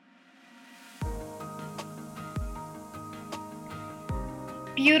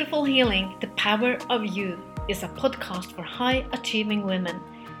Beautiful Healing, The Power of You is a podcast for high-achieving women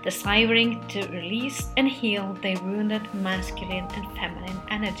desiring to release and heal their wounded masculine and feminine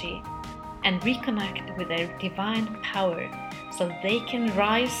energy and reconnect with their divine power so they can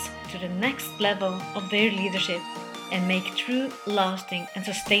rise to the next level of their leadership and make true, lasting and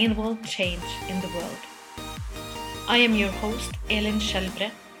sustainable change in the world. I am your host, Elin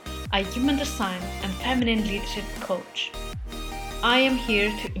Skjelbred, a human design and feminine leadership coach. I am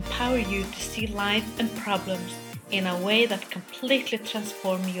here to empower you to see life and problems in a way that completely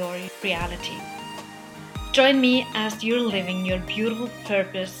transforms your reality. Join me as you're living your beautiful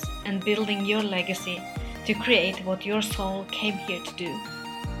purpose and building your legacy to create what your soul came here to do.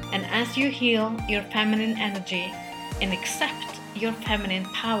 And as you heal your feminine energy and accept your feminine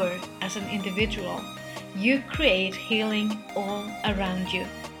power as an individual, you create healing all around you.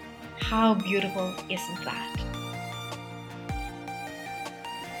 How beautiful isn't that?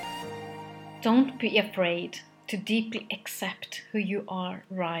 Don't be afraid to deeply accept who you are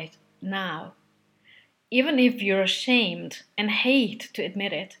right now. Even if you're ashamed and hate to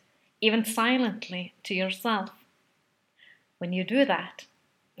admit it, even silently to yourself. When you do that,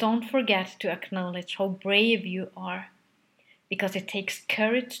 don't forget to acknowledge how brave you are, because it takes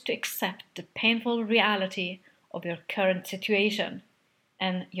courage to accept the painful reality of your current situation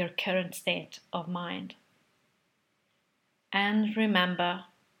and your current state of mind. And remember,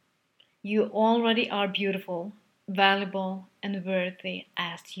 you already are beautiful, valuable, and worthy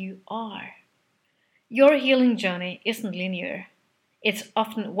as you are. Your healing journey isn't linear. It's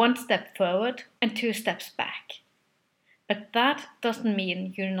often one step forward and two steps back. But that doesn't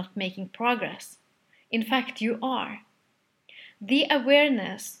mean you're not making progress. In fact, you are. The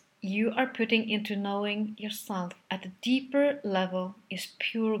awareness you are putting into knowing yourself at a deeper level is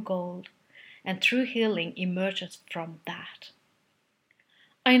pure gold, and true healing emerges from that.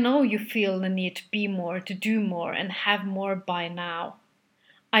 I know you feel the need to be more, to do more, and have more by now.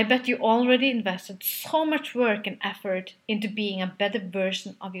 I bet you already invested so much work and effort into being a better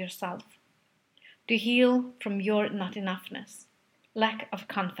version of yourself. To heal from your not enoughness, lack of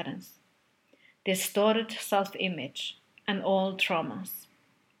confidence, distorted self-image, and all traumas.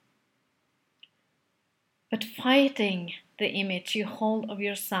 But fighting the image you hold of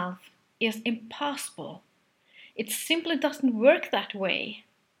yourself is impossible. It simply doesn't work that way.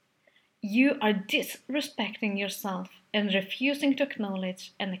 You are disrespecting yourself and refusing to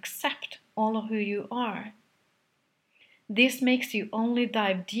acknowledge and accept all of who you are. This makes you only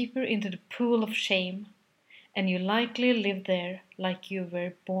dive deeper into the pool of shame, and you likely live there like you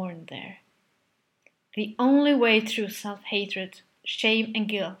were born there. The only way through self-hatred, shame and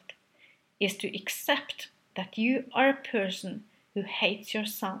guilt is to accept that you are a person who hates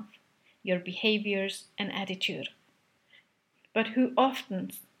yourself, your behaviors and attitude, but who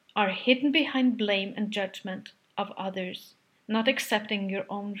often are hidden behind blame and judgment of others, not accepting your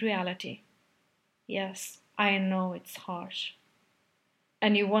own reality. Yes, I know it's harsh.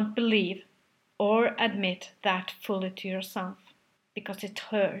 And you won't believe or admit that fully to yourself, because it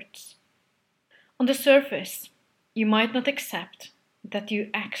hurts. On the surface, you might not accept that you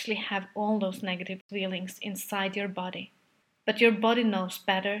actually have all those negative feelings inside your body, but your body knows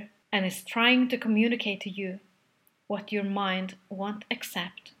better and is trying to communicate to you what your mind won't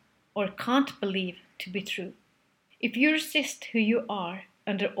accept or can't believe to be true. If you resist who you are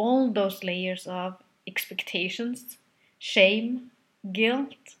under all those layers of expectations, shame,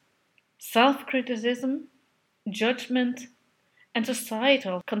 guilt, self-criticism, judgment, and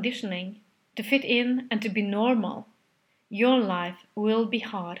societal conditioning to fit in and to be normal, your life will be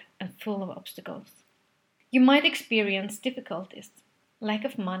hard and full of obstacles. You might experience difficulties, lack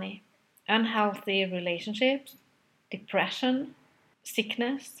of money, unhealthy relationships, depression,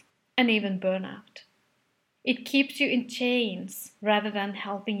 sickness, and even burnout. It keeps you in chains rather than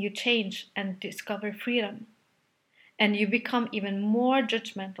helping you change and discover freedom. And you become even more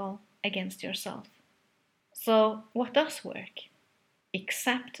judgmental against yourself. So, what does work?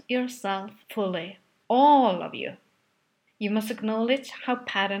 Accept yourself fully, all of you. You must acknowledge how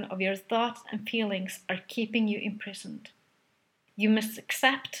pattern of your thoughts and feelings are keeping you imprisoned. You must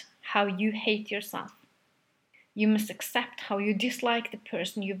accept how you hate yourself. You must accept how you dislike the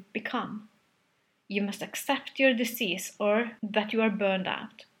person you've become. You must accept your disease or that you are burned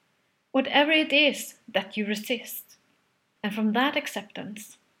out. Whatever it is that you resist. And from that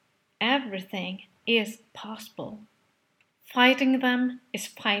acceptance, everything is possible. Fighting them is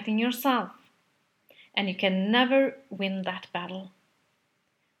fighting yourself. And you can never win that battle.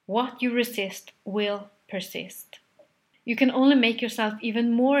 What you resist will persist. You can only make yourself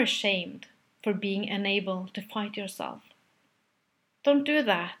even more ashamed for being unable to fight yourself. Don't do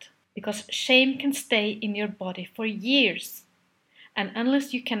that, because shame can stay in your body for years. And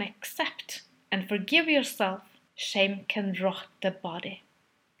unless you can accept and forgive yourself, shame can rot the body.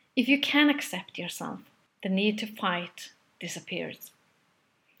 If you can accept yourself, the need to fight disappears.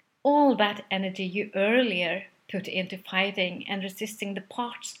 All that energy you earlier put into fighting and resisting the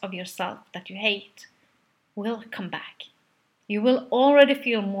parts of yourself that you hate will come back. You will already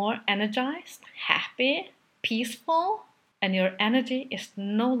feel more energized, happy, peaceful, and your energy is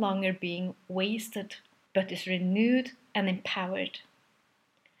no longer being wasted, but is renewed and empowered.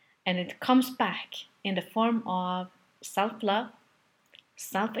 And it comes back in the form of self-love,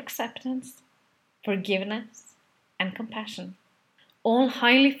 self-acceptance, forgiveness, and compassion. All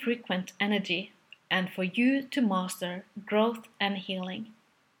highly frequent energy, and for you to master growth and healing.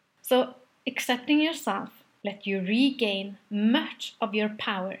 So, accepting yourself let you regain much of your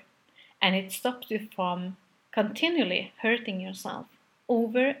power, and it stops you from continually hurting yourself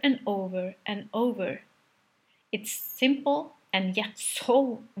over and over and over. It's simple and yet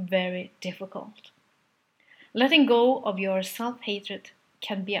so very difficult. Letting go of your self-hatred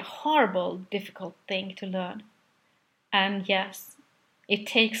can be a horrible, difficult thing to learn. And yes, it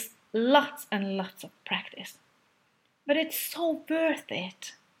takes lots and lots of practice. But it's so worth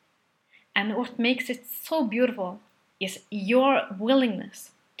it. And what makes it so beautiful is your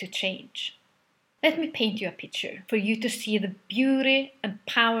willingness to change. Let me paint you a picture for you to see the beauty and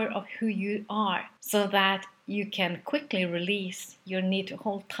power of who you are, so that you can quickly release your need to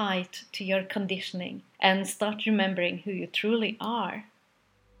hold tight to your conditioning and start remembering who you truly are.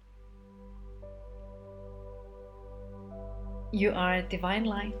 You are a divine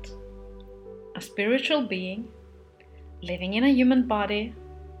light, a spiritual being, living in a human body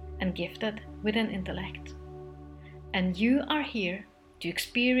and gifted with an intellect. And you are here to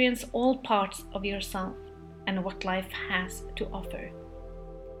experience all parts of yourself and what life has to offer.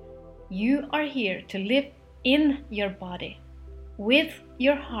 You are here to live in your body, with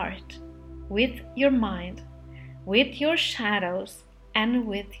your heart, with your mind, with your shadows, and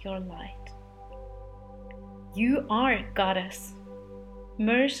with your light. You are Goddess,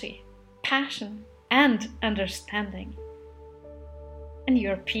 mercy, passion, and understanding. And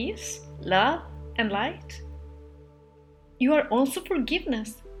your peace, love, and light. You are also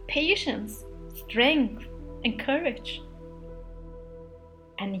forgiveness, patience, strength, and courage.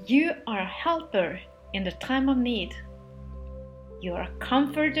 And you are a helper in the time of need. You are a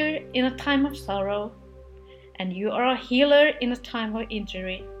comforter in a time of sorrow. And you are a healer in a time of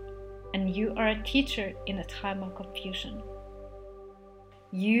injury. And you are a teacher in a time of confusion.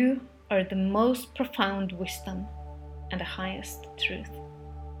 You are the most profound wisdom and the highest truth,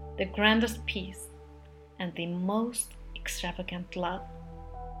 the grandest peace, and the most extravagant love.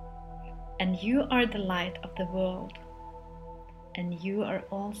 And you are the light of the world, and you are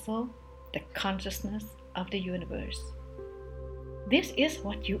also the consciousness of the universe. This is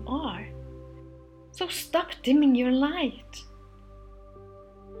what you are. So stop dimming your light.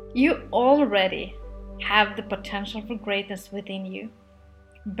 You already have the potential for greatness within you,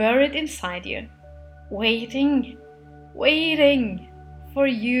 buried inside you, waiting for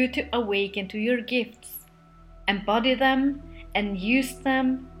you to awaken to your gifts, embody them and use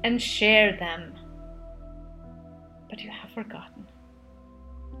them and share them. But you have forgotten.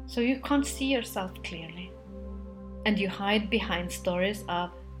 So you can't see yourself clearly, and you hide behind stories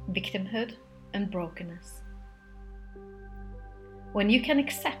of victimhood and brokenness. When you can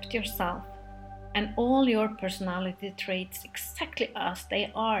accept yourself and all your personality traits exactly as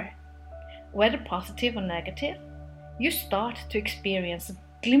they are, whether positive or negative, you start to experience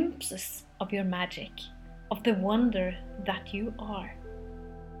glimpses of your magic, of the wonder that you are.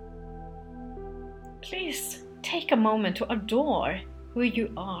 Please take a moment to adore who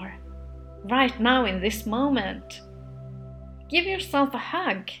you are, right now in this moment. Give yourself a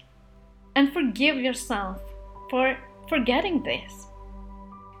hug and forgive yourself for forgetting this,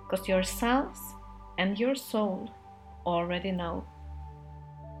 because yourselves and your soul already know.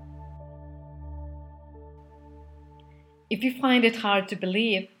 If you find it hard to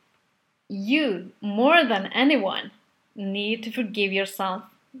believe, you, more than anyone, need to forgive yourself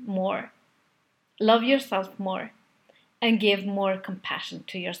more, love yourself more, and give more compassion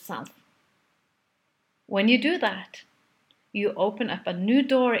to yourself. When you do that, you open up a new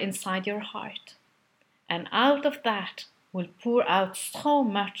door inside your heart, and out of that will pour out so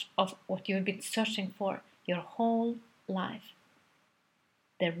much of what you've been searching for your whole life.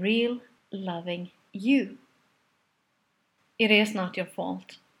 The real loving you. It is not your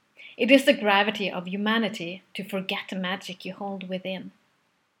fault. It is the gravity of humanity to forget the magic you hold within.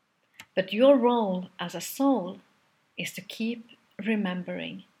 But your role as a soul is to keep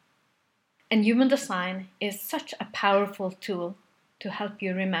remembering. And human design is such a powerful tool to help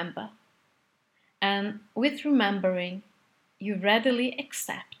you remember. And with remembering, you readily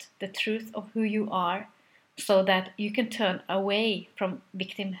accept the truth of who you are so that you can turn away from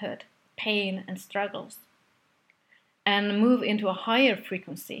victimhood, pain, and struggles and move into a higher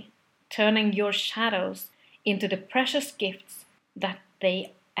frequency, turning your shadows into the precious gifts that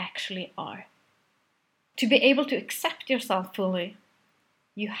they actually are. To be able to accept yourself fully,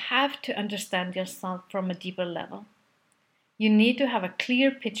 you have to understand yourself from a deeper level. You need to have a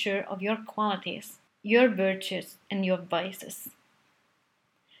clear picture of your qualities, your virtues, and your vices.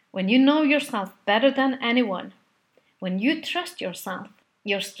 When you know yourself better than anyone, when you trust yourself,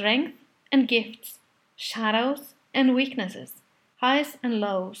 your strength and gifts, shadows and weaknesses, highs and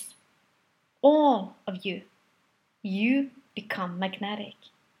lows, all of you, you become magnetic.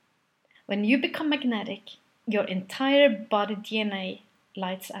 When you become magnetic, your entire body DNA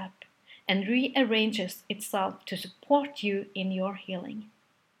lights up and rearranges itself to support you in your healing.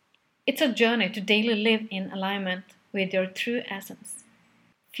 It's a journey to daily live in alignment with your true essence.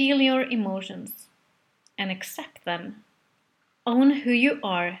 Feel your emotions and accept them. Own who you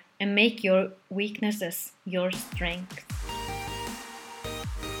are and make your weaknesses your strength.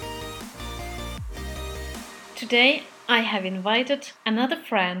 Today, I have invited another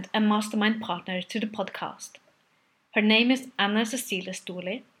friend and mastermind partner to the podcast. Her name is Anna Cecilia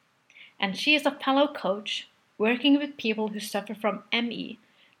Storli, and she is a fellow coach working with people who suffer from ME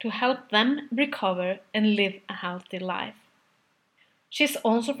to help them recover and live a healthy life. She's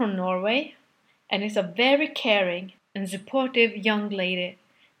also from Norway and is a very caring and supportive young lady,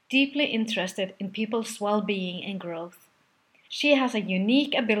 deeply interested in people's well-being and growth. She has a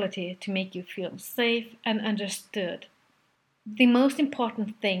unique ability to make you feel safe and understood. The most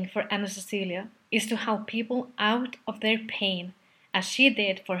important thing for Anna Cecilia is to help people out of their pain, as she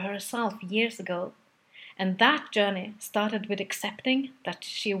did for herself years ago. And that journey started with accepting that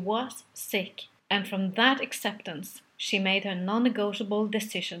she was sick, and from that acceptance, she made her non-negotiable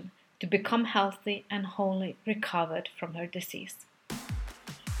decision to become healthy and wholly recovered from her disease.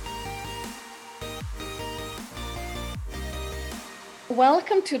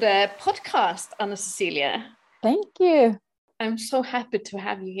 Welcome to the podcast, Anna Cecilia. Thank you. I'm so happy to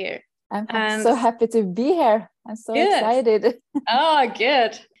have you here. I'm so happy to be here. I'm so excited. Oh,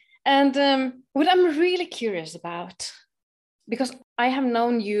 good. And what I'm really curious about, because I have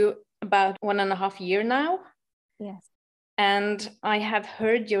known you about 1.5 years now. Yes. And I have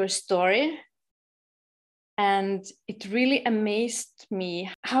heard your story. And it really amazed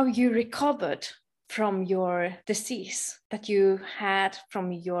me how you recovered from your disease that you had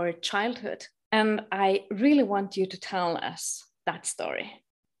from your childhood. And I really want you to tell us that story.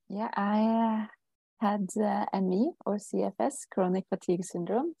 Yeah, I had ME or CFS, chronic fatigue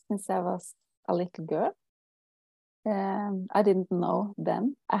syndrome, since I was a little girl. I didn't know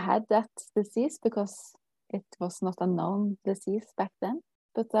then I had that disease because it was not a known disease back then.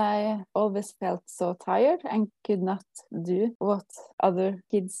 But I always felt so tired and could not do what other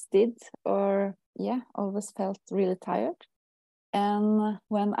kids did, or always felt really tired. And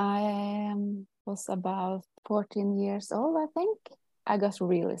when I was about 14 years old, I think, I got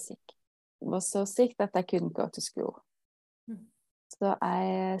really sick. I was so sick that I couldn't go to school. So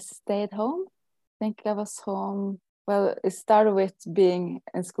I stayed home. I think I was home. Well, it started with being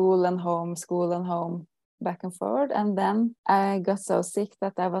in school and home, back and forward. And then I got so sick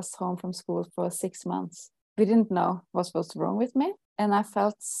that I was home from school for 6 months. We didn't know what was wrong with me. And I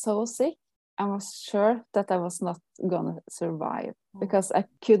felt so sick. I was sure that I was not going to survive because I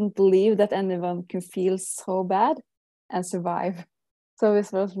couldn't believe that anyone could feel so bad and survive. So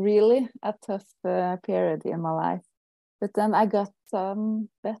it was really a tough period in my life. But then I got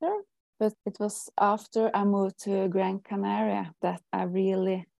better. But it was after I moved to Gran Canaria that I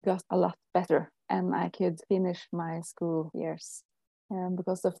really got a lot better and I could finish my school years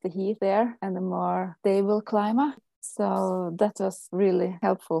because of the heat there and the more stable climate. So that was really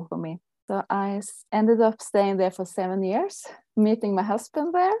helpful for me. So I ended up staying there for 7 years, meeting my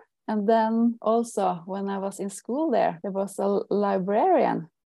husband there. And then also when I was in school there was a librarian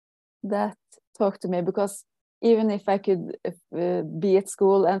that talked to me because even if I could be at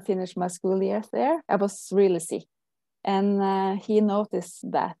school and finish my school years there, I was really sick. And he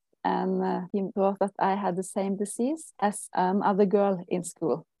noticed that. And he thought that I had the same disease as another girl in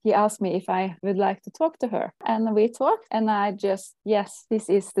school. He asked me if I would like to talk to her. And we talked, and I just, yes, this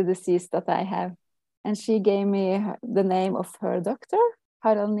is the disease that I have. And she gave me the name of her doctor,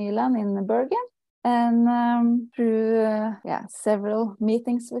 Harald Nyland in Bergen. And through several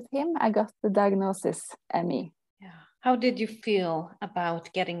meetings with him, I got the diagnosis ME. Yeah. How did you feel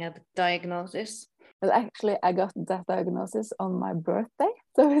about getting a diagnosis? Well, actually, I got that diagnosis on my birthday,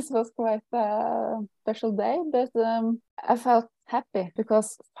 so it was quite a special day. But I felt happy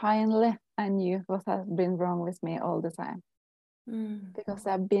because finally I knew what had been wrong with me all the time. Because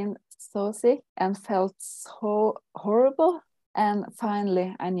I've been so sick and felt so horrible, and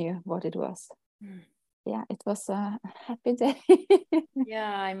finally I knew what it was. Yeah, it was a happy day.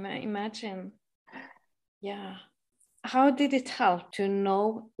 Yeah, I imagine. Yeah. How did it help to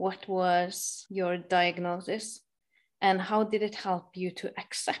know what was your diagnosis, and how did it help you to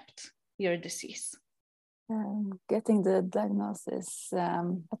accept your disease? Getting the diagnosis,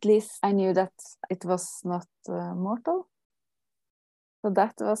 at least I knew that it was not mortal. So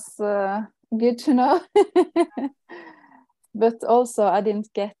that was good to know. But also I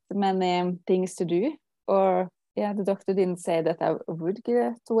didn't get many things to do, or the doctor didn't say that I would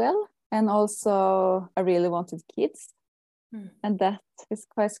get well. And also I really wanted kids. And that is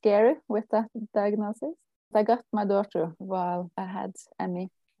quite scary with that diagnosis. I got my daughter while I had ME.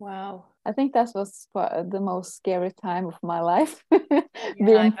 Wow. I think that was the most scary time of my life,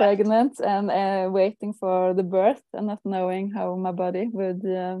 being pregnant and waiting for the birth and not knowing how my body would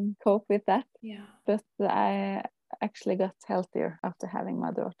cope with that. Yeah. But I actually got healthier after having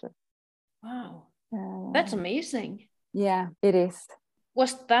my daughter. Wow. That's amazing. Yeah, it is.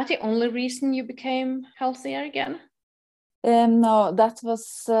 Was that the only reason you became healthier again? No, that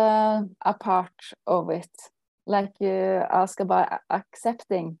was a part of it. Like you ask about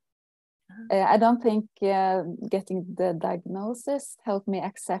accepting. I don't think getting the diagnosis helped me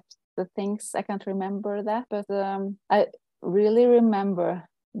accept the things. I can't remember that, but I really remember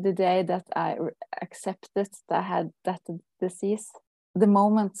the day that I accepted that I had that disease. The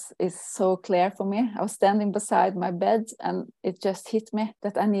moment is so clear for me. I was standing beside my bed and it just hit me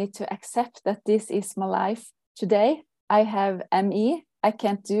that I need to accept that this is my life today. I have ME. I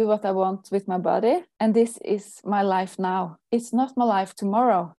can't do what I want with my body. And this is my life now. It's not my life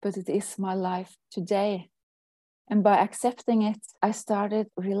tomorrow, but it is my life today. And by accepting it, I started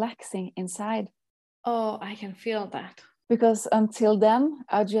relaxing inside. Oh, I can feel that. Because until then,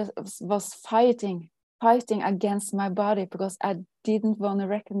 I just was fighting against my body because I didn't want to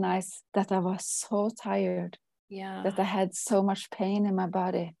recognize that I was so tired. Yeah. That I had so much pain in my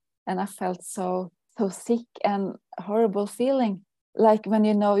body. And I felt so sick and horrible feeling. Like when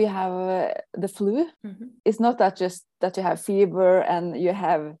you know you have the flu, it's not that just that you have fever and you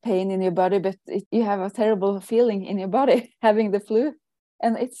have pain in your body, but you have a terrible feeling in your body having the flu.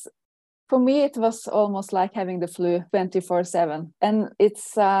 And for me, it was almost like having the flu 24/7. And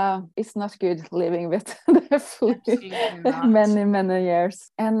it's not good living with the flu many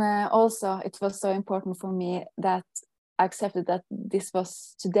years. And also it was so important for me that I accepted that this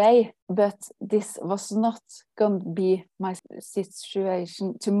was today, but this was not going to be my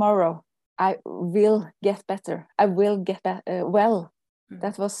situation tomorrow. I will get better. I will get well.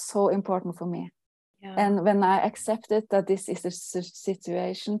 That was so important for me. Yeah. And when I accepted that this is the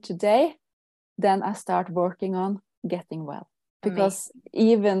situation today, then I start working on getting well. Because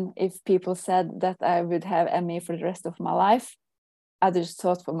even if people said that I would have ME for the rest of my life, I just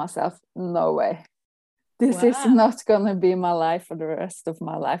thought for myself, no way. This is not going to be my life for the rest of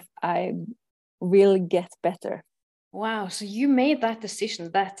my life. I will get better. Wow. So you made that decision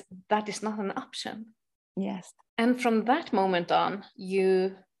that is not an option. Yes. And from that moment on,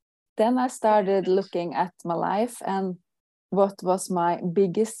 Then I started looking at my life and what was my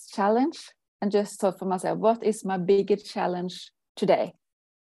biggest challenge, and just thought for myself, what is my biggest challenge today?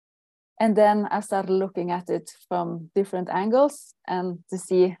 And then I started looking at it from different angles and to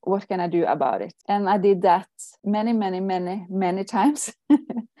see what can I do about it. And I did that many times.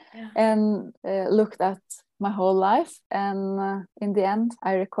 And looked at my whole life. And in the end,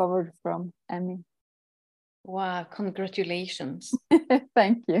 I recovered from ME. Wow, congratulations.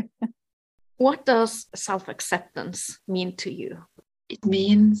 Thank you. What does self-acceptance mean to you? It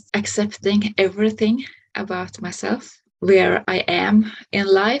means accepting everything about myself, where I am in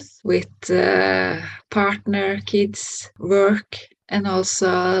life with partner, kids, work, and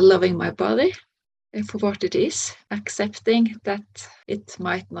also loving my body for what it is, accepting that it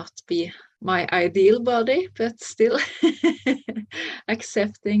might not be my ideal body, but still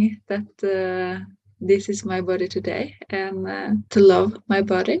accepting that this is my body today, and to love my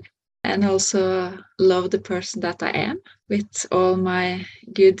body. And also love the person that I am with all my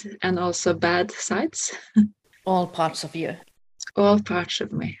good and also bad sides. All parts of you. All parts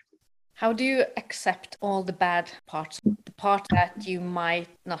of me. How do you accept all the bad parts, the part that you might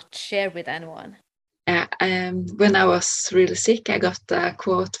not share with anyone? When I was really sick, I got a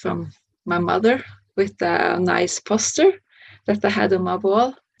quote from my mother with a nice poster that I had on my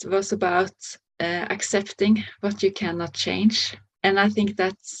wall. It was about accepting what you cannot change. And I think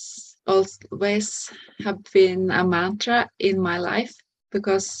that's always have been a mantra in my life,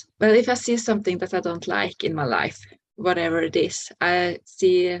 because, well, if I see something that I don't like in my life, whatever it is, I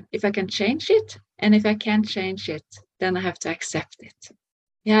see if I can change it. And if I can't change it, then I have to accept it.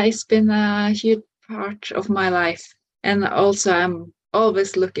 Yeah, it's been a huge part of my life. And also I'm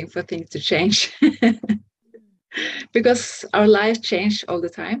always looking for things to change because our life change all the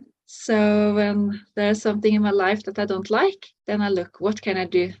time. So when there's something in my life that I don't like, then I look, what can I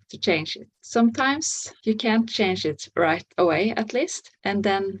do to change it? Sometimes you can't change it right away, at least, and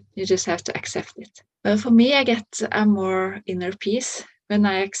then you just have to accept it. But for me, I get a more inner peace when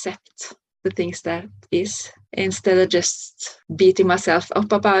I accept the things that is, instead of just beating myself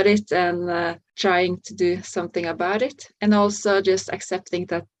up about it and trying to do something about it. And also just accepting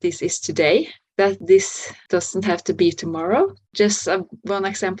that this is today, that this doesn't have to be tomorrow. Just one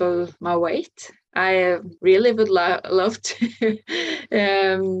example, my weight. I really would love to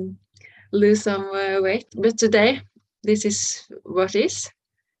lose some weight, but today this is what is,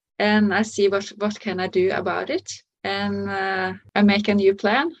 and I see what can I do about it, and I make a new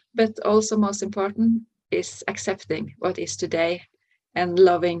plan. But also most important is accepting what is today and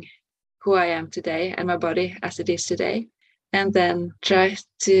loving who I am today and my body as it is today, and then try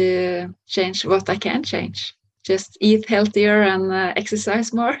to change what I can change. Just eat healthier and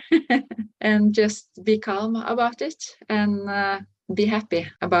exercise more and just be calm about it, and be happy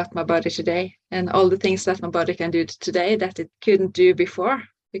about my body today and all the things that my body can do today that it couldn't do before,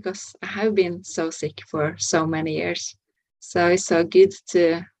 because I have been so sick for so many years. So it's so good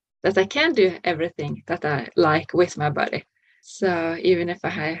that I can do everything that I like with my body. So even if I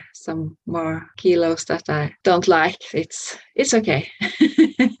have some more kilos that I don't like, it's okay.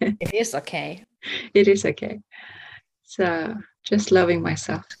 It is okay. It is okay. So just loving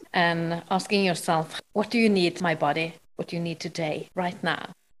myself. And asking yourself, what do you need, my body? What do you need today, right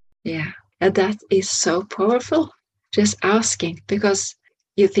now? Yeah, and that is so powerful. Just asking, because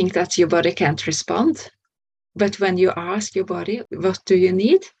you think that your body can't respond. But when you ask your body, what do you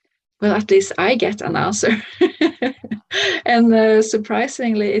need? Well, at least I get an answer. And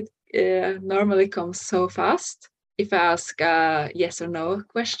surprisingly, it normally comes so fast. If I ask a yes or no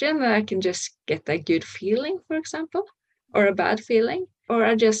question, I can just get a good feeling, for example, or a bad feeling, or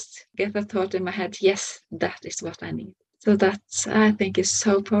I just get a thought in my head, yes, that is what I need. So that's, I think, is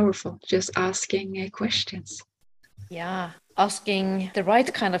so powerful, just asking questions. Yeah, asking the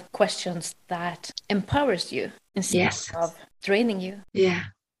right kind of questions that empowers you instead of draining you. Yeah,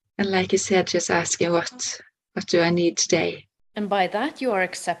 and like you said, just asking what do I need today? And by that, you are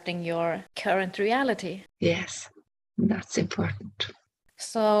accepting your current reality. Yes, that's important.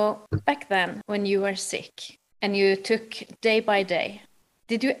 So back then, when you were sick and you took day by day,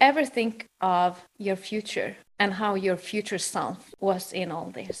 did you ever think of your future and how your future self was in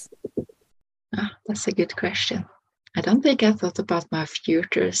all this? That's a good question. I don't think I thought about my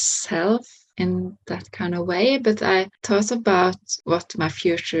future self in that kind of way, but I thought about what my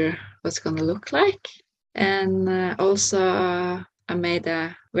future was going to look like. And also I made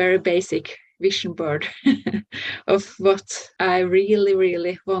a very basic vision board of what I really,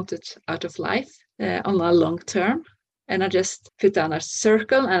 really wanted out of life on a long term. And I just put down a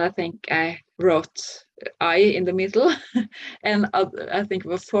circle, and I think I wrote I in the middle, and I think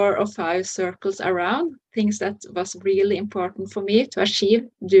there were 4 or 5 circles around things that was really important for me to achieve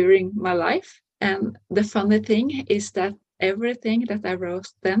during my life. And the funny thing is that everything that I wrote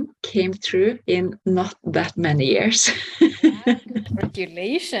then came true in not that many years.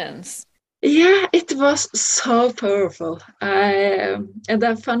 Congratulations. Yeah, it was so powerful. And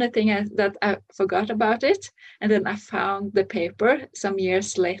the funny thing is that I forgot about it. And then I found the paper some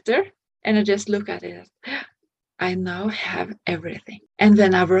years later, and I just look at it. I now have everything. And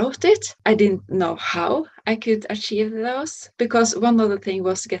when I wrote it, I didn't know how I could achieve those, because one of the things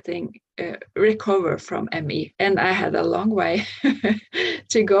was getting recover from ME. And I had a long way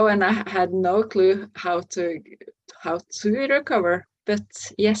to go, and I had no clue how to recover.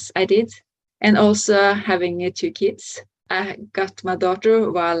 But yes, I did. And also having 2 kids. I got my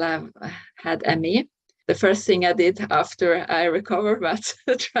daughter while I had ME. The first thing I did after I recovered was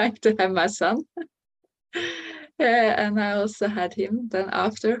trying to have my son. And I also had him then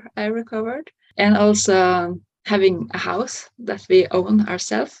after I recovered. And also having a house that we own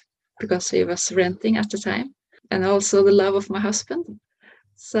ourselves, because he was renting at the time. And also the love of my husband.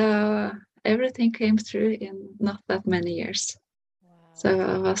 So everything came through in not that many years. Wow. So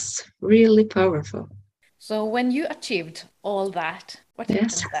it was really powerful. So when you achieved all that, What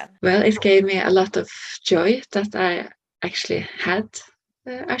Yes. happened then? Well, it gave me a lot of joy that I actually had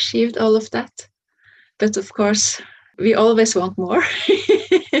achieved all of that. But of course, we always want more.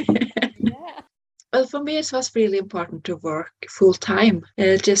 Yeah. Well, for me, it was really important to work full time,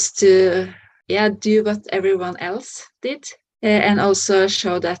 just to do what everyone else did, and also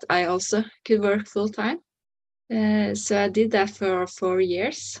show that I also could work full time. So I did that for 4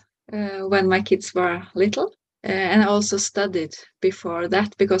 years when my kids were little. And I also studied before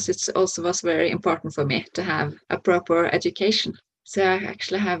that because it also was very important for me to have a proper education. So I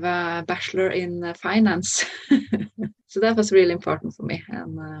actually have a bachelor in finance. So that was really important for me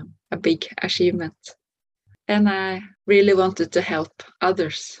and a big achievement. And I really wanted to help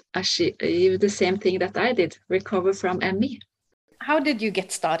others achieve the same thing that I did, recover from ME. How did you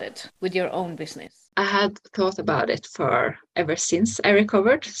get started with your own business? I had thought about it for ever since I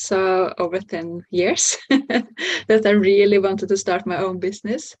recovered, so over 10 years, that I really wanted to start my own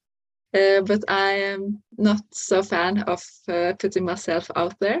business. But I am not so fan of putting myself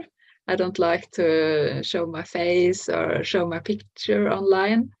out there. I don't like to show my face or show my picture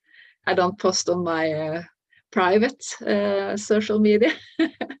online. I don't post on my private social media.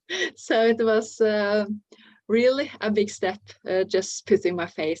 So it was really a big step, just putting my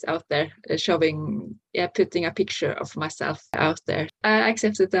face out there, putting a picture of myself out there. I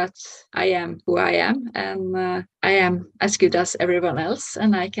accepted that I am who I am, and I am as good as everyone else,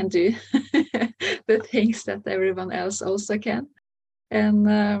 and I can do the things that everyone else also can. And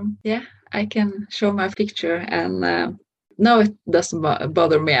I can show my picture, and no, it doesn't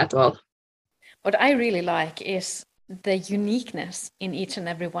bother me at all. What I really like is the uniqueness in each and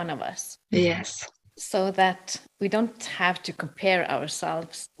every one of us. Yes. So that we don't have to compare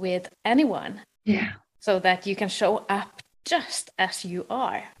ourselves with anyone. Yeah. So that you can show up just as you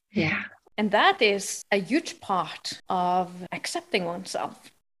are. Yeah. And that is a huge part of accepting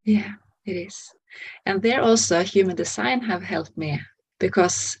oneself. Yeah, it is. And there also human design have helped me,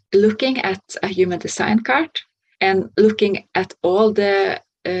 because looking at a human design card and looking at all the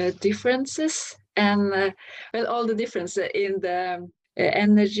differences and all the differences in the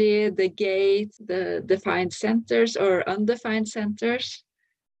energy, the gate, the defined centers or undefined centers,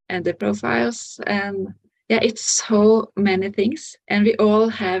 and the profiles. And it's so many things, and we all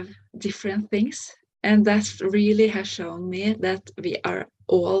have different things. And that really has shown me that we are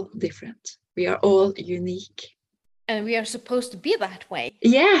all different. We are all unique. And we are supposed to be that way.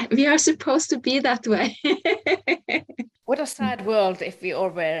 Yeah, we are supposed to be that way. What a sad world if we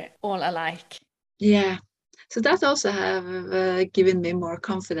all were all alike. Yeah. So that also have given me more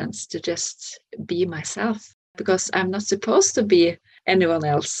confidence to just be myself, because I'm not supposed to be anyone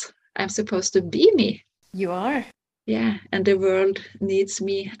else. I'm supposed to be me. You are. Yeah, and the world needs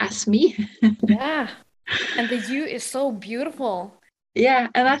me as me. Yeah, and the you is so beautiful. Yeah,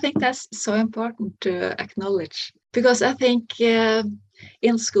 and I think that's so important to acknowledge, because I think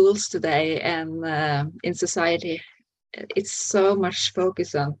in schools today and in society, it's so much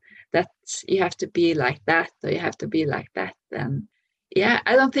focus on that you have to be like that or you have to be like that. And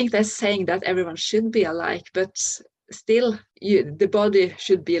I don't think that's saying that everyone should be alike, but still the body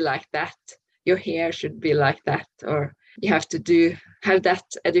should be like that, your hair should be like that, or you have to have that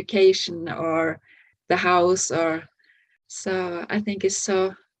education or the house. Or so I think it's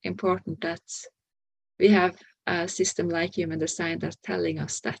so important that we have a system like human design that's telling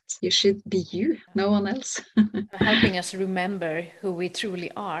us that you should be you, no one else. Helping us remember who we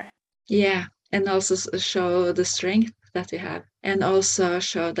truly are. Yeah, and also show the strength that we have, and also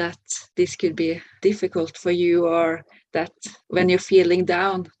show that this could be difficult for you, or that when you're feeling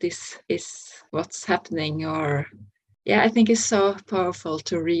down, this is what's happening. Or I think it's so powerful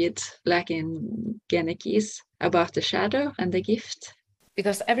to read, like in Geniki's, about the shadow and the gift.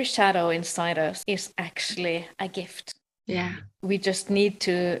 Because every shadow inside us is actually a gift. Yeah. We just need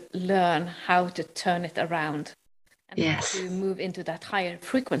to learn how to turn it around and Yes. to move into that higher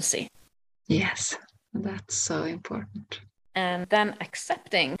frequency. Yes, that's so important. And then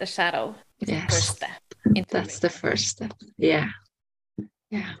accepting the shadow is the first step. That's the first step. Yeah.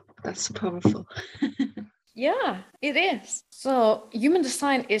 Yeah, that's powerful. Yeah, it is. So human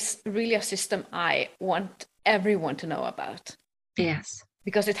design is really a system I want everyone to know about. Yes.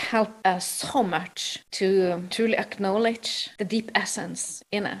 Because it helped us so much to truly acknowledge the deep essence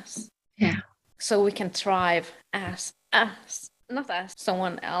in us. Yeah. So we can thrive as us, not as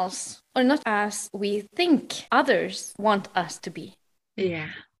someone else, or not as we think others want us to be. Yeah,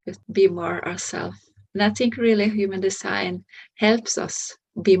 just be more ourselves. And I think really human design helps us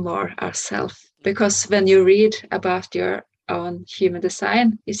be more ourselves. Because when you read about your own human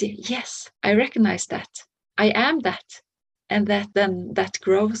design, you see, yes, I recognize that. I am that. and that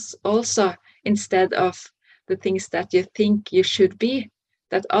grows also, instead of the things that you think you should be,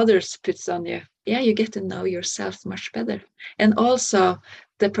 that others puts on you. Yeah, you get to know yourself much better, and also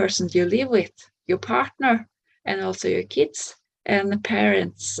the person you live with, your partner, and also your kids and the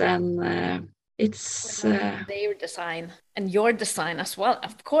parents, and it's their design and your design as well.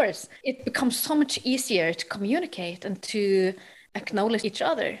 Of course, it becomes so much easier to communicate and to acknowledge each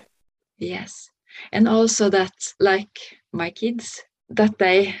other. yes, and also that, like my kids, that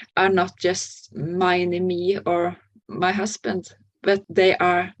they are not just mine, me, or my husband, but they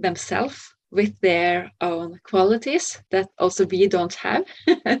are themselves with their own qualities that also we don't have.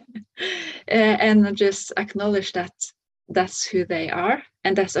 And just acknowledge that that's who they are,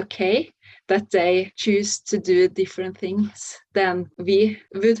 and that's okay, that they choose to do different things than we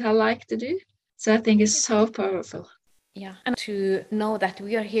would have liked to do. So I think it's so powerful. Yeah, and to know that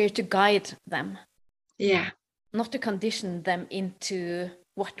we are here to guide them. Yeah. Not to condition them into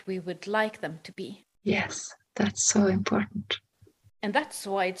what we would like them to be. Yes, that's so important. And that's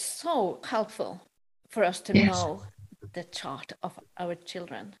why it's so helpful for us to Yes. know the chart of our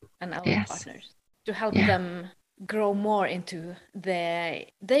children and our Yes. partners, to help Yeah. them grow more into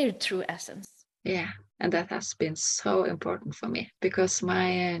their true essence. Yeah, and that has been so important for me, because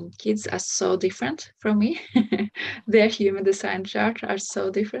my kids are so different from me. Their human design chart are so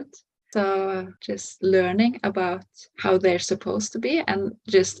different. So just learning about how they're supposed to be, and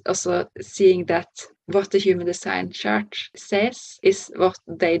just also seeing that what the human design chart says is what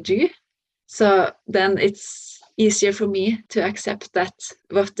they do. So then it's easier for me to accept that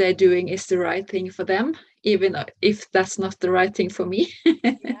what they're doing is the right thing for them, even if that's not the right thing for me.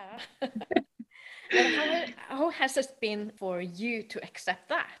 Yeah. And how has it been for you to accept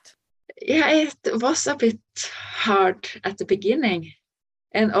that? Yeah, it was a bit hard at the beginning.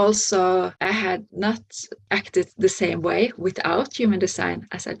 And also, I had not acted the same way without human design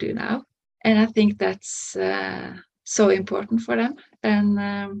as I do now. And I think that's so important for them,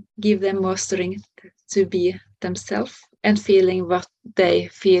 and give them more strength to be themselves, and feeling what they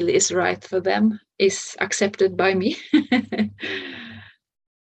feel is right for them is accepted by me.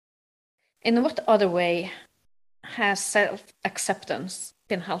 In what other way has self-acceptance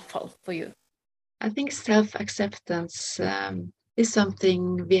been helpful for you? I think self-acceptance is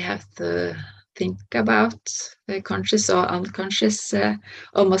something we have to think about, conscious or unconscious,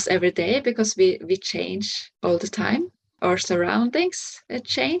 almost every day, because we change all the time. Our surroundings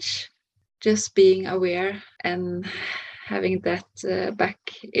change. Just being aware and having that back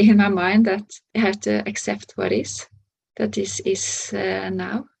in my mind, that I have to accept what is, that this is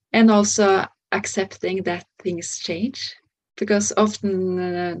now, and also accepting that things change, because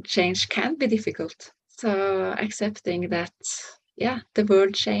often change can be difficult. So accepting that, yeah, the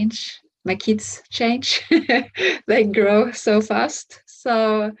world change, my kids change, they grow so fast,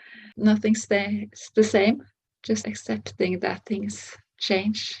 so nothing stays the same. Just accepting that things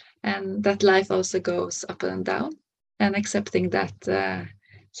change, and that life also goes up and down, and accepting that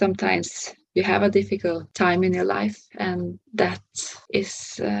sometimes you have a difficult time in your life, and that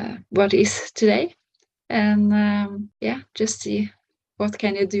is what is today. And yeah, just see what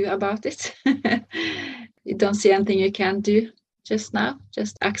can you do about it. You don't see anything you can do just now,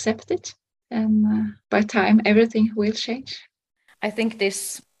 just accept it, and by time everything will change. I think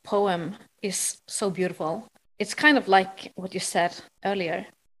this poem is so beautiful. It's kind of like what you said earlier.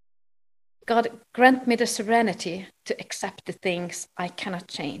 God, grant me the serenity to accept the things I cannot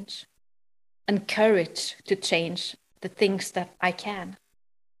change, and courage to change the things that I can,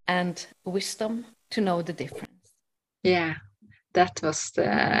 and wisdom to know the difference. Yeah, that was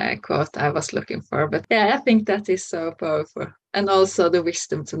the quote I was looking for. But yeah, I think that is so powerful. And also the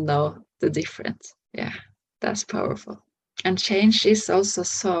wisdom to know the difference. Yeah, that's powerful. And change is also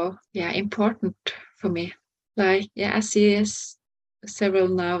so, yeah, important for me. Like, yeah, I see several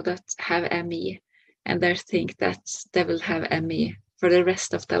now that have ME, and they think that they will have ME for the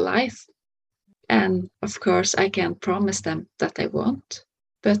rest of their life. And of course, I can't promise them that they won't,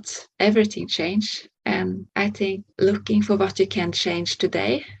 but everything changes. And I think looking for what you can change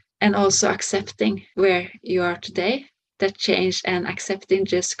today, and also accepting where you are today, that change and accepting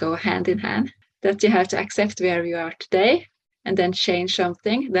just go hand in hand. That you have to accept where you are today, and then change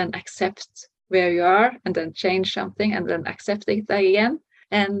something, then accept where you are, and then change something, and then accept it again.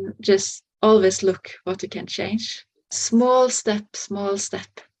 And just always look what you can change. Small step, small step.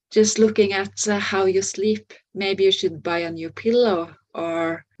 Just looking at how you sleep. Maybe you should buy a new pillow,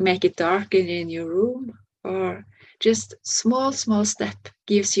 or make it dark in your room, or just small step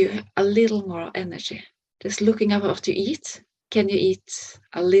gives you a little more energy. Just looking at what you eat. Can you eat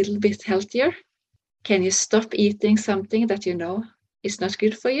a little bit healthier? Can you stop eating something that you know is not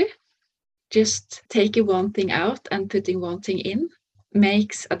good for you? Just taking one thing out and putting one thing in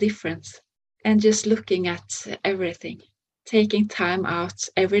makes a difference. And just looking at everything, taking time out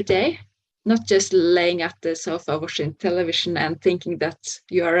every day, not just laying at the sofa watching television and thinking that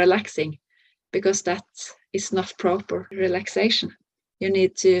you are relaxing, because that is not proper relaxation. You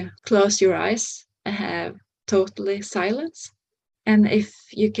need to close your eyes and have totally silence. And if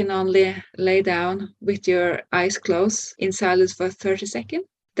you can only lay down with your eyes closed in silence for 30 seconds,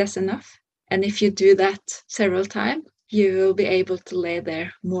 that's enough. And if you do that several times, you will be able to lay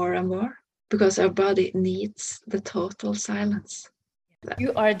there more and more, because our body needs the total silence.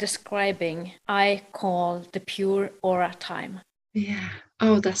 You are describing, I call the pure aura time. Yeah.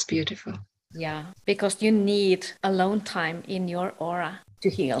 Oh, that's beautiful. Yeah, because you need alone time in your aura to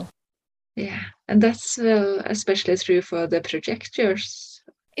heal. Yeah, and that's especially true for the projectors.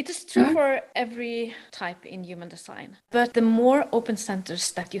 It is true for every type in human design. But the more open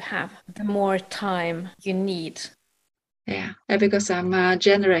centers that you have, the more time you need. Yeah, because I'm a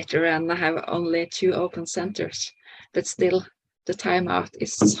generator and I have only 2 open centers, but still the timeout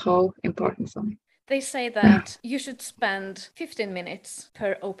is so important for me. They say that you should spend 15 minutes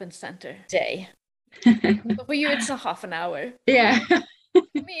per open center day. So for you, it's a half an hour. Yeah.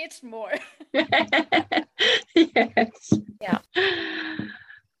 For me, it's more. Yes. Yeah.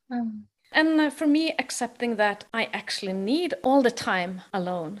 And for me, accepting that I actually need all the time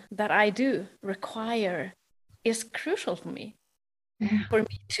alone that I do require is crucial for me. Yeah. For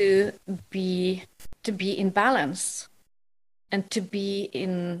me to be in balance and to be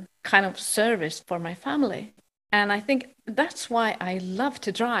in kind of service for my family. And I think that's why I love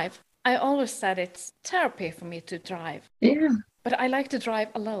to drive. I always said it's therapy for me to drive. Yeah. But I like to drive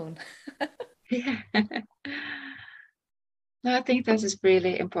alone. Yeah. No, I think that is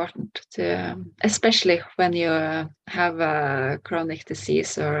really important to, especially when you have a chronic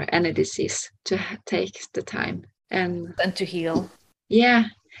disease or any disease, to take the time and to heal. Yeah,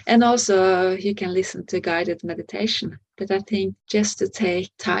 and also you can listen to guided meditation. But I think just to take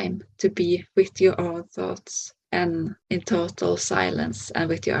time to be with your own thoughts and in total silence and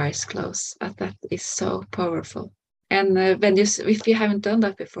with your eyes closed, that is so powerful. And if you haven't done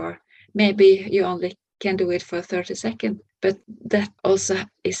that before, maybe you only can do it for 30 seconds, but that also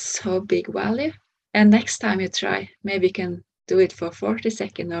is so big value. And next time you try, maybe you can do it for 40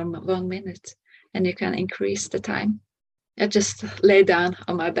 seconds or 1 minute, and you can increase the time. I just lay down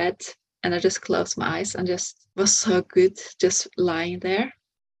on my bed and I just closed my eyes and just was so good just lying there.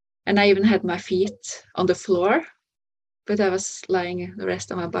 And I even had my feet on the floor, but I was lying the rest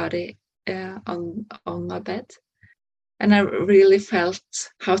of my body on my bed. And I really felt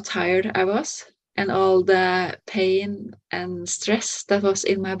how tired I was and all the pain and stress that was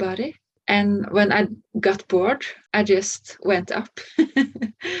in my body. And when I got bored, I just went up.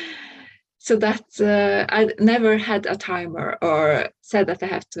 So that I never had a timer or said that I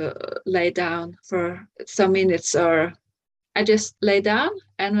have to lay down for some minutes, or I just lay down,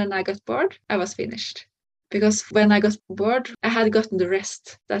 and when I got bored, I was finished. Because when I got bored, I had gotten the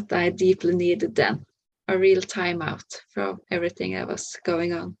rest that I deeply needed then, a real time out from everything that was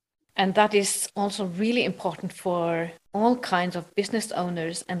going on. And that is also really important for all kinds of business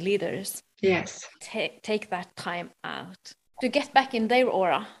owners and leaders. Yes. Take that time out to get back in their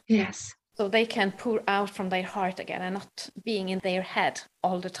aura. Yes. So they can pour out from their heart again and not being in their head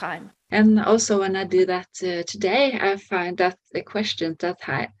all the time. And also when I do that today, I find that the question that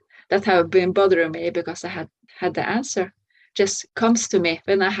have been bothering me because I had the answer just comes to me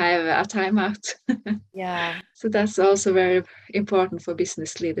when I have a timeout. Yeah. So that's also very important for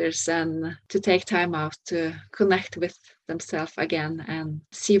business leaders, and to take time out to connect with themselves again and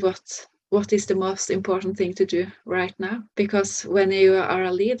see what is the most important thing to do right now. Because when you are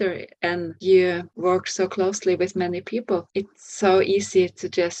a leader and you work so closely with many people, it's so easy to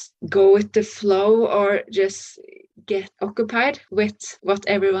just go with the flow or just get occupied with what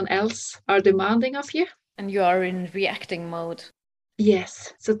everyone else are demanding of you. And you are in reacting mode.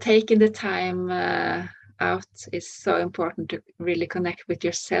 Yes. So taking the time out is so important to really connect with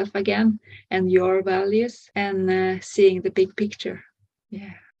yourself again and your values and seeing the big picture.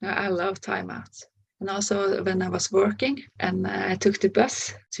 Yeah. I love timeouts. And also when I was working and I took the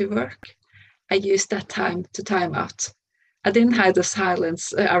bus to work, I used that time to time out. I didn't have the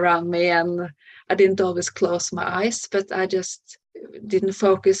silence around me and I didn't always close my eyes, but I just didn't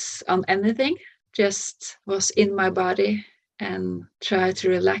focus on anything, just was in my body and tried to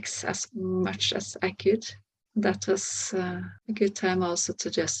relax as much as I could. That was a good time also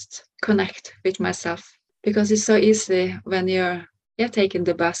to just connect with myself, because it's so easy when you're taking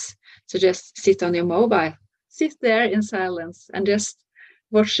the bus to just sit on your mobile, sit there in silence and just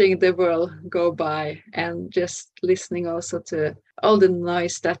watching the world go by and just listening also to all the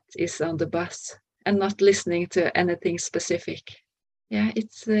noise that is on the bus and not listening to anything specific. Yeah,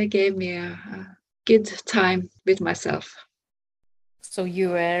 it gave me a good time with myself. So you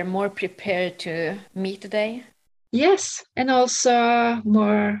were more prepared to meet the day? Yes, and also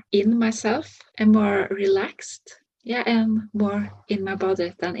more in myself and more relaxed. Yeah, and more in my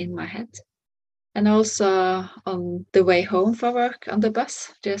body than in my head. And also on the way home from work on the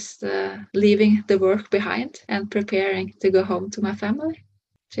bus, just leaving the work behind and preparing to go home to my family.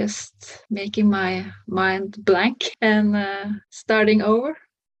 Just making my mind blank and starting over.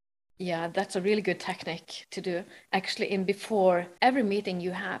 Yeah, that's a really good technique to do. Actually, in before every meeting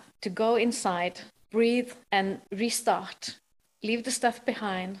you have, to go inside, breathe and restart. Leave the stuff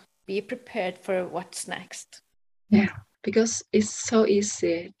behind. Be prepared for what's next. Yeah, because it's so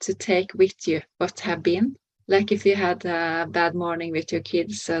easy to take with you what have been. Like if you had a bad morning with your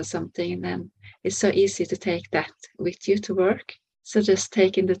kids or something, then it's so easy to take that with you to work. So just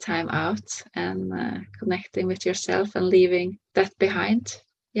taking the time out and connecting with yourself and leaving that behind.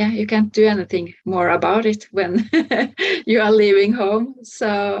 Yeah, you can't do anything more about it when you are leaving home.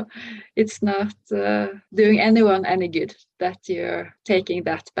 So it's not doing anyone any good that you're taking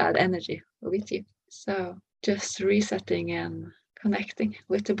that bad energy with you. So just resetting and connecting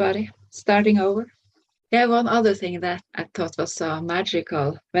with the body, starting over. Yeah, one other thing that I thought was so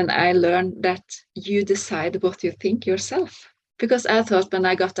magical when I learned that you decide what you think yourself. Because I thought when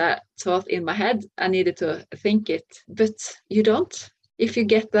I got that thought in my head, I needed to think it, but you don't. If you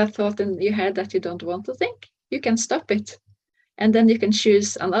get that thought in your head that you don't want to think, you can stop it. And then you can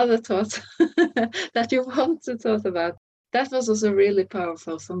choose another thought that you want to talk about. That was also really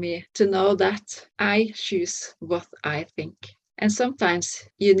powerful for me to know that I choose what I think. And sometimes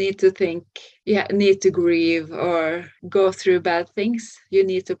you need to think, you need to grieve or go through bad things. You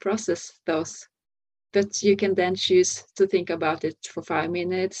need to process those. But you can then choose to think about it for 5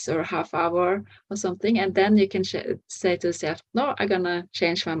 minutes or half hour or something. And then you can say to yourself, no, I'm going to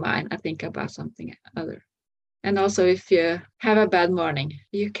change my mind. I think about something other. And also if you have a bad morning,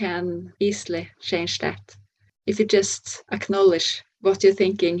 you can easily change that. If you just acknowledge what you're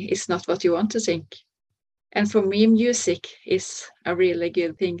thinking is not what you want to think. And for me, music is a really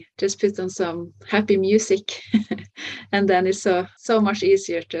good thing. Just put on some happy music and then it's so much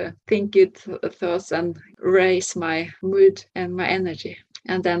easier to think good thoughts and raise my mood and my energy.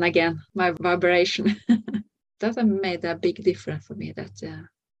 And then again, my vibration. That made a big difference for me, that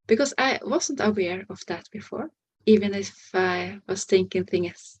because I wasn't aware of that before. Even if I was thinking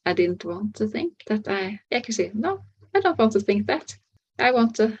things I didn't want to think, that I could say, no, I don't want to think that. I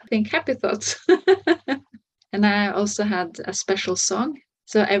want to think happy thoughts. And I also had a special song.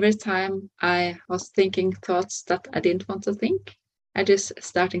 So every time I was thinking thoughts that I didn't want to think, I just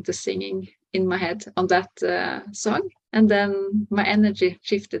starting to singing in my head on that song. And then my energy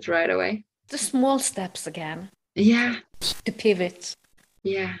shifted right away. The small steps again. Yeah. To pivot.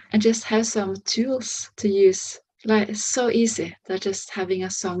 Yeah. And just have some tools to use. Like it's so easy that just having a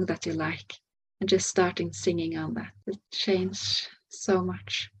song that you like and just starting singing on that. It changed so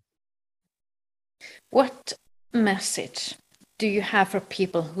much. What message do you have for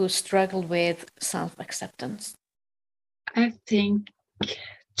people who struggle with self-acceptance? I think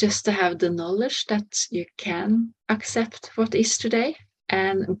just to have the knowledge that you can accept what is today.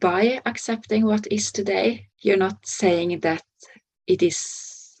 And by accepting what is today, you're not saying that it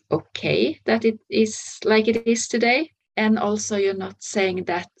is okay that it is like it is today. And also you're not saying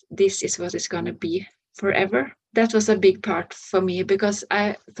that this is what it's going to be forever. That was a big part for me because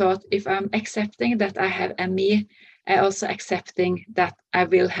I thought if I'm accepting that I have ME, I also accepting that I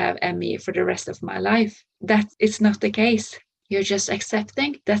will have ME for the rest of my life. That is not the case. You're just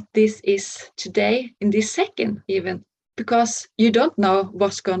accepting that this is today, in this second even, because you don't know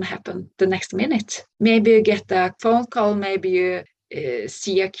what's going to happen the next minute. Maybe you get a phone call, maybe you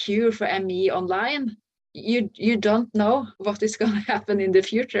see a cure for ME online. You don't know what is going to happen in the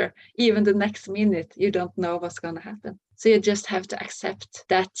future. Even the next minute, you don't know what's going to happen. So you just have to accept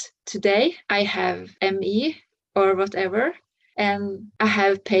that today I have ME or whatever, and I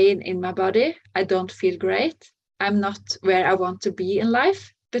have pain in my body. I don't feel great. I'm not where I want to be in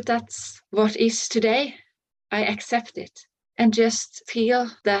life, but that's what is today. I accept it and just feel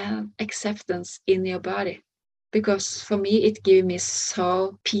the acceptance in your body. Because for me, it gave me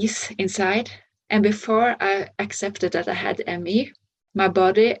so peace inside. And before I accepted that I had ME, my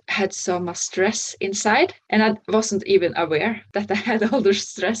body had so much stress inside. And I wasn't even aware that I had all the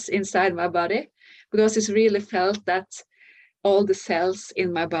stress inside my body because it really felt that all the cells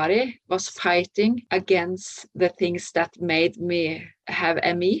in my body was fighting against the things that made me have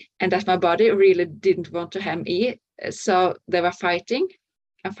ME, and that my body really didn't want to have ME. So they were fighting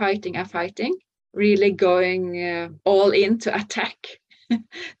and fighting and fighting, really going all in to attack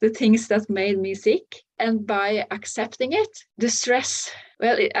the things that made me sick. And by accepting it, the stress,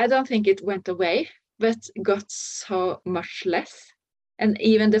 well, I don't think it went away, but got so much less. And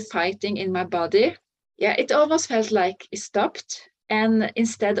even the fighting in my body, yeah, it almost felt like it stopped. And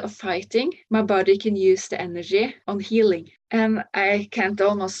instead of fighting, my body can use the energy on healing. And I can't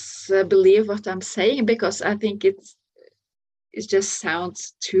almost believe what I'm saying, because I think it just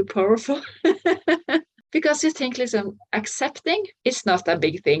sounds too powerful. Because you think, listen, accepting is not a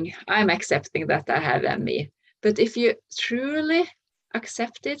big thing. I'm accepting that I have ME. But if you truly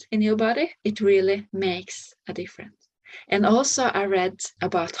accept it in your body, it really makes a difference. And also I read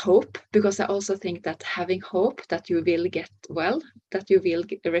about hope, because I also think that having hope that you will get well, that you will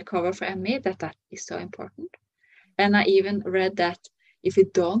recover from ME, that is so important. And I even read that if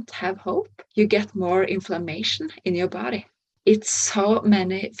you don't have hope, you get more inflammation in your body. It's so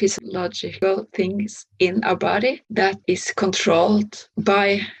many physiological things in our body that is controlled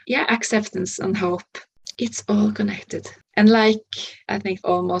by acceptance and hope. It's all connected. And like I think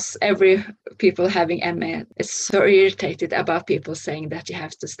almost every people having ME is so irritated about people saying that you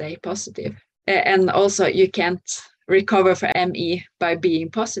have to stay positive. And also you can't recover from ME by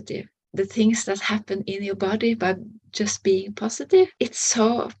being positive. The things that happen in your body by just being positive, it's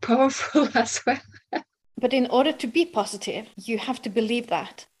so powerful as well. But in order to be positive, you have to believe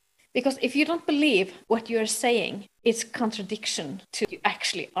that. Because if you don't believe what you're saying, it's contradiction to what you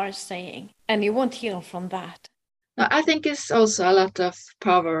actually are saying. And you won't heal from that. No, I think it's also a lot of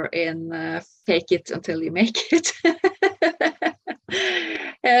power in fake it until you make it.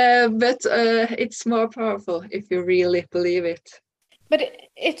 But it's more powerful if you really believe it. But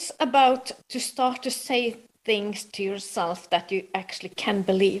it's about to start to say things to yourself that you actually can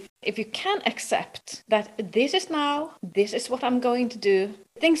believe. If you can accept that this is now, this is what I'm going to do,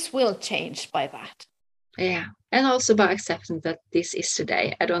 things will change by that. Yeah. And also by accepting that this is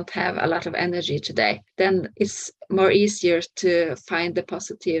today. I don't have a lot of energy today. Then it's more easier to find the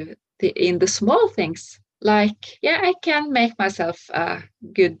positive in the small things. Like, I can make myself a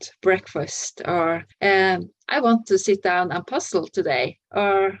good breakfast, or I want to sit down and puzzle today,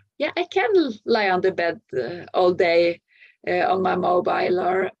 or I can lie on the bed all day on my mobile,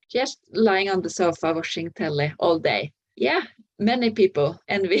 or just lying on the sofa watching telly all day. Yeah, many people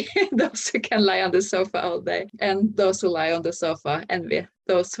envy those who can lie on the sofa all day, and those who lie on the sofa envy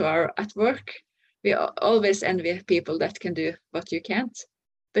those who are at work. We always envy people that can do what you can't.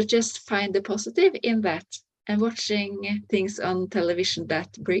 But just find the positive in that, and watching things on television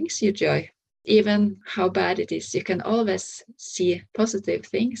that brings you joy. Even how bad it is, you can always see positive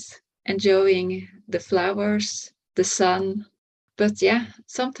things, enjoying the flowers, the sun. But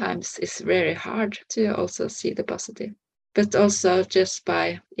sometimes it's very hard to also see the positive. But also just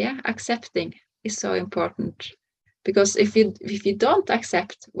by accepting is so important. Because if you don't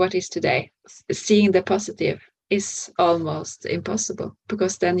accept what is today, seeing the positive is almost impossible,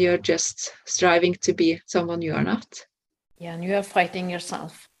 because then you're just striving to be someone you are not. Yeah, and you are fighting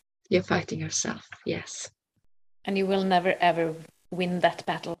yourself. You're fighting yourself, yes. And you will never ever win that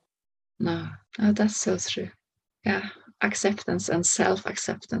battle. No, that's so true. Yeah, acceptance and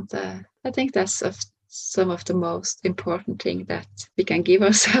self-acceptance. I think that's some of the most important thing that we can give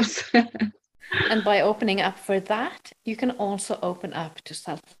ourselves. And by opening up for that, you can also open up to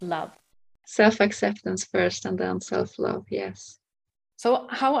self-love. Self-acceptance first and then self-love, yes. So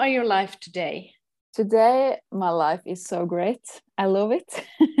how are your life today? Today, my life is so great. I love it.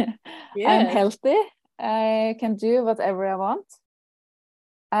 Yes. I'm healthy. I can do whatever I want.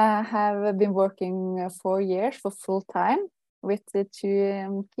 I have been working 4 years for full time with the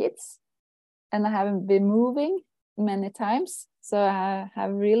 2 kids. And I haven't been moving many times. So I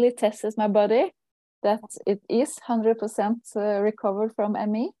have really tested my body that it is 100% recovered from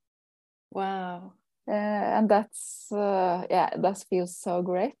ME. Wow. And that feels so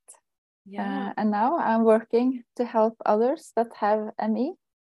great. Yeah. And now I'm working to help others that have ME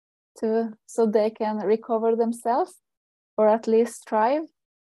so they can recover themselves, or at least thrive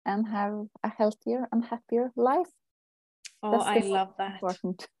and have a healthier and happier life. Oh, I love that.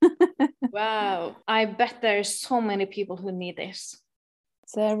 Important. Wow. I bet there's so many people who need this.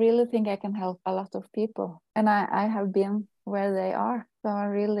 So I really think I can help a lot of people. And I have been where they are. So I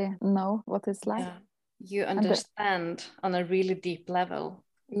really know what it's like. Yeah. You understand on a really deep level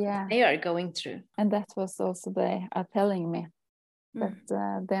what they are going through. And that was also they are telling me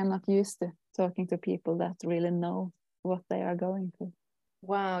that they're not used to talking to people that really know what they are going through.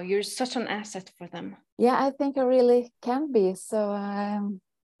 Wow, you're such an asset for them. Yeah, I think I really can be. So, and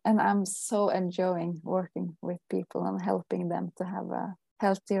I'm so enjoying working with people and helping them to have a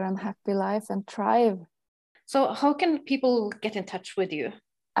healthier and happy life and thrive. So how can people get in touch with you?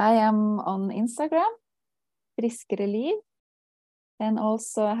 I am on Instagram, Friskere Liv, and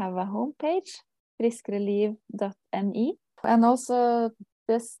also I have a homepage, friskereliv.me. And also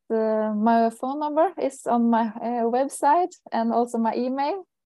just my phone number is on my website and also my email.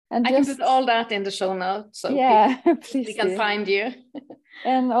 And I can put all that in the show notes so please we can do. find you.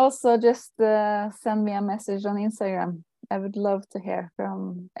 And also just send me a message on Instagram. I would love to hear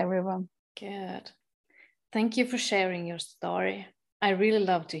from everyone. Good. Thank you for sharing your story. I really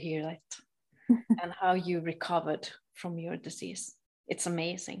love to hear it and how you recovered from your disease. It's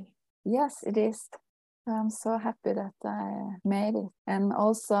amazing. Yes, it is. I'm so happy that I made it. And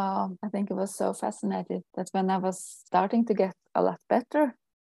also, I think it was so fascinating that when I was starting to get a lot better,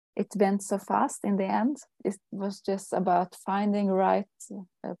 it went so fast in the end. It was just about finding right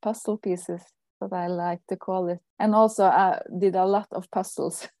puzzle pieces, what I like to call it. And also I did a lot of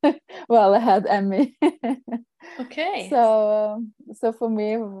puzzles while I had Emmy. Okay. So for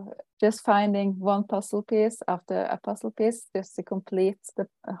me, just finding one puzzle piece after a puzzle piece just to complete the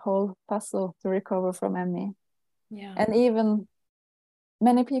whole puzzle to recover from Emmy. Yeah. And even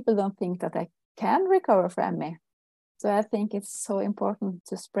many people don't think that I can recover from Emmy. So I think it's so important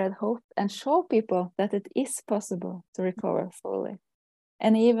to spread hope and show people that it is possible to recover fully.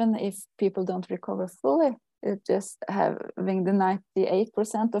 And even if people don't recover fully, it just having the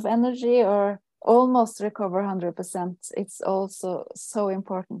 98% of energy or almost recover 100%, it's also so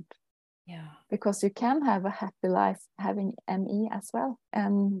important. Yeah. Because you can have a happy life having ME as well.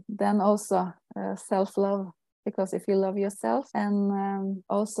 And then also self-love. Because if you love yourself and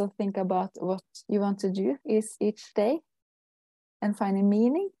also think about what you want to do is each day and finding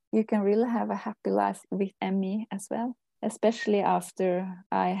meaning, you can really have a happy life with ME as well. Especially after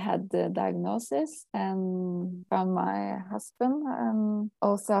I had the diagnosis and from my husband, and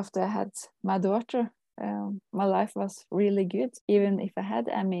also after I had my daughter. My life was really good, even if I had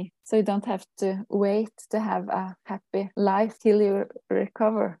ME. So you don't have to wait to have a happy life till you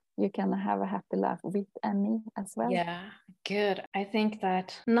recover. You can have a happy life with ME as well. Yeah, good. I think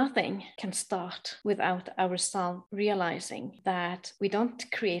that nothing can start without ourselves realizing that we don't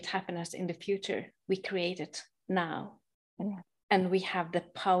create happiness in the future. We create it now. Yeah. And we have the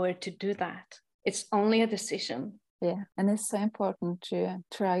power to do that. It's only a decision. Yeah, and it's so important to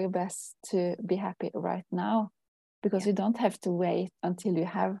try your best to be happy right now, because you don't have to wait until you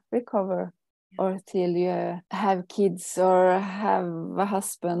have recovered or till you have kids or have a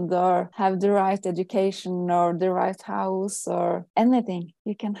husband or have the right education or the right house or anything.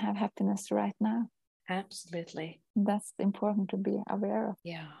 You can have happiness right now. Absolutely. That's important to be aware of.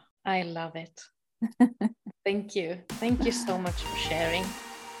 Yeah, I love it. Thank you. Thank you so much for sharing.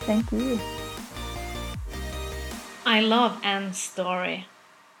 Thank you. I love Anne's story.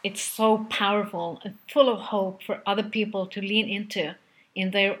 It's so powerful and full of hope for other people to lean into in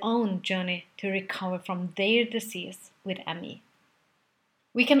their own journey to recover from their disease with ME.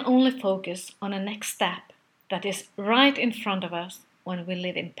 We can only focus on a next step that is right in front of us when we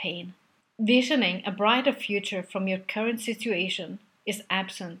live in pain. Visioning a brighter future from your current situation is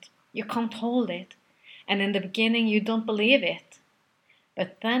absent. You can't hold it, and in the beginning you don't believe it.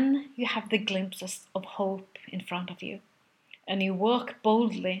 But then you have the glimpses of hope in front of you, and you walk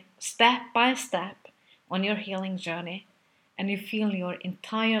boldly, step by step, on your healing journey, and you feel your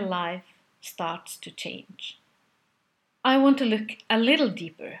entire life starts to change. I want to look a little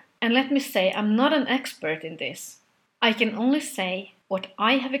deeper, and let me say I'm not an expert in this. I can only say what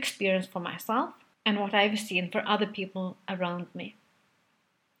I have experienced for myself and what I've seen for other people around me.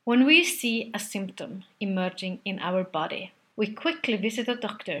 When we see a symptom emerging in our body, we quickly visit a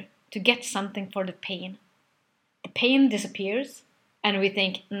doctor to get something for the pain. The pain disappears, and we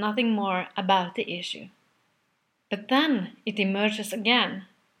think nothing more about the issue. But then it emerges again,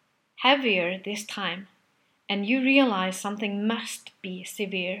 heavier this time, and you realize something must be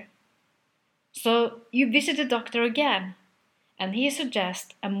severe. So you visit the doctor again, and he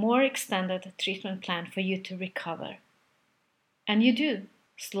suggests a more extended treatment plan for you to recover. And you do,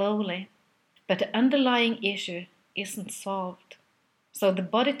 slowly, but the underlying issue isn't solved. So the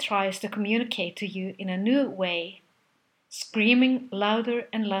body tries to communicate to you in a new way, screaming louder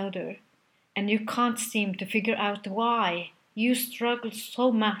and louder, and you can't seem to figure out why you struggle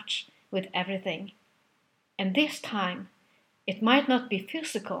so much with everything. And this time, it might not be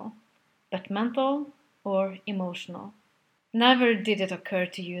physical, but mental or emotional. Never did it occur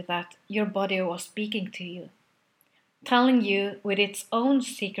to you that your body was speaking to you. telling you with its own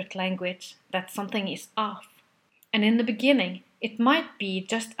secret language that something is off. And in the beginning, it might be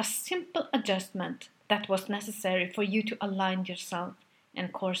just a simple adjustment that was necessary for you to align yourself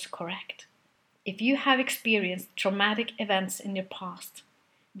and course correct. If you have experienced traumatic events in your past,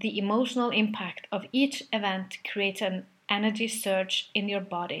 the emotional impact of each event creates an energy surge in your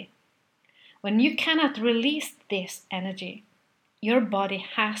body. When you cannot release this energy, your body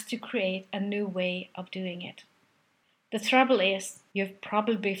has to create a new way of doing it. The trouble is, you've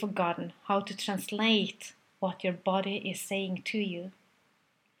probably forgotten how to translate what your body is saying to you.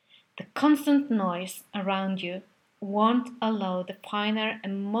 The constant noise around you won't allow the finer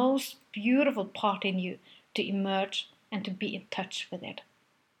and most beautiful part in you to emerge and to be in touch with it.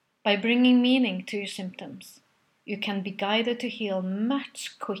 By bringing meaning to your symptoms, you can be guided to heal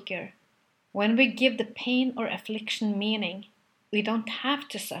much quicker. When we give the pain or affliction meaning, we don't have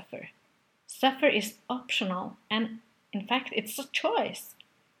to suffer. Suffer is optional, and in fact, it's a choice.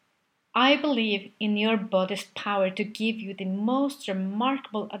 I believe in your body's power to give you the most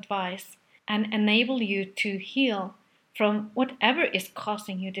remarkable advice and enable you to heal from whatever is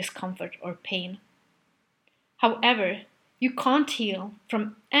causing you discomfort or pain. However, you can't heal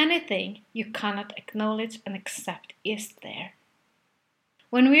from anything you cannot acknowledge and accept is there.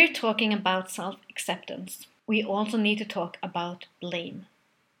 When we're talking about self-acceptance, we also need to talk about blame.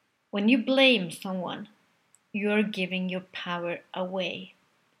 When you blame someone, you're giving your power away.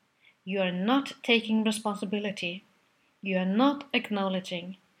 You are not taking responsibility, you are not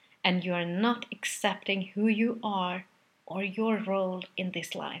acknowledging, and you are not accepting who you are or your role in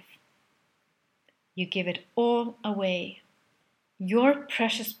this life. You give it all away. Your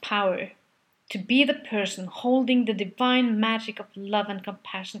precious power to be the person holding the divine magic of love and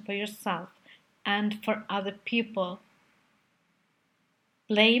compassion for yourself and for other people.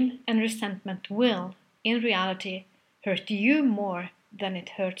 Blame and resentment will, in reality, hurt you more than it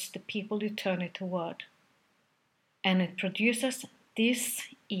hurts the people you turn it toward. And it produces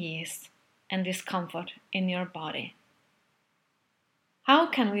dis-ease and discomfort in your body. How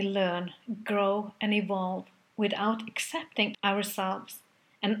can we learn, grow, and evolve without accepting ourselves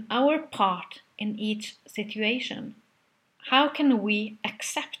and our part in each situation? How can we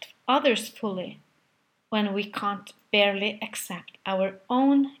accept others fully when we can't barely accept our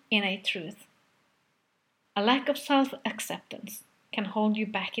own innate truth? A lack of self-acceptance can hold you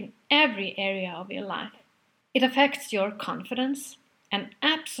back in every area of your life. It affects your confidence and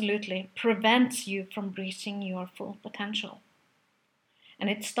absolutely prevents you from reaching your full potential. And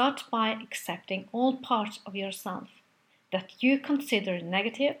it starts by accepting all parts of yourself that you consider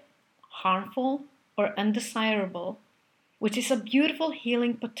negative, harmful, or undesirable, which is a beautiful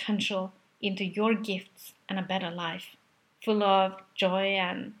healing potential into your gifts and a better life, full of joy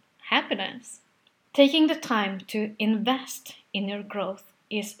and happiness. Taking the time to invest in your growth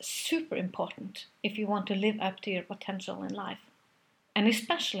is super important if you want to live up to your potential in life. And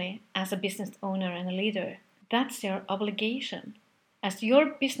especially as a business owner and a leader, that's your obligation. As your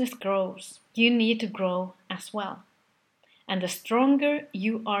business grows, you need to grow as well. And the stronger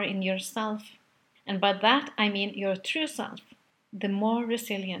you are in yourself, and by that I mean your true self, the more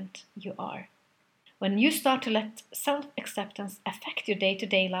resilient you are. When you start to let self-acceptance affect your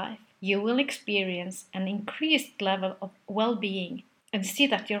day-to-day life, you will experience an increased level of well-being and see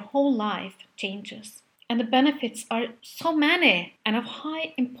that your whole life changes. And the benefits are so many and of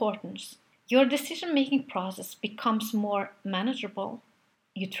high importance. Your decision-making process becomes more manageable.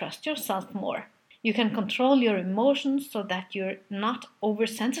 You trust yourself more. You can control your emotions so that you're not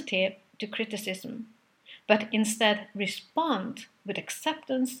oversensitive to criticism, but instead respond with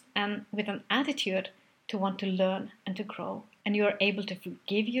acceptance and with an attitude to want to learn and to grow. And you are able to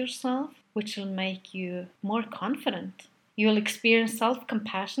forgive yourself, which will make you more confident. You will experience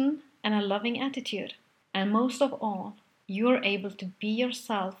self-compassion and a loving attitude. And most of all, you are able to be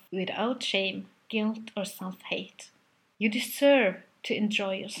yourself without shame, guilt, or self-hate. You deserve to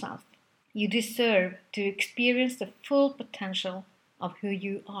enjoy yourself. You deserve to experience the full potential of who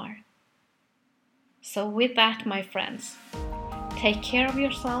you are. So with that, my friends, take care of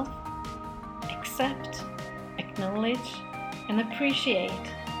yourself, accept, acknowledge, and appreciate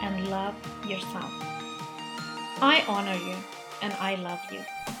and love yourself. I honor you and I love you.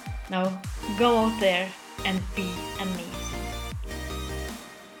 Now go out there and be amazing.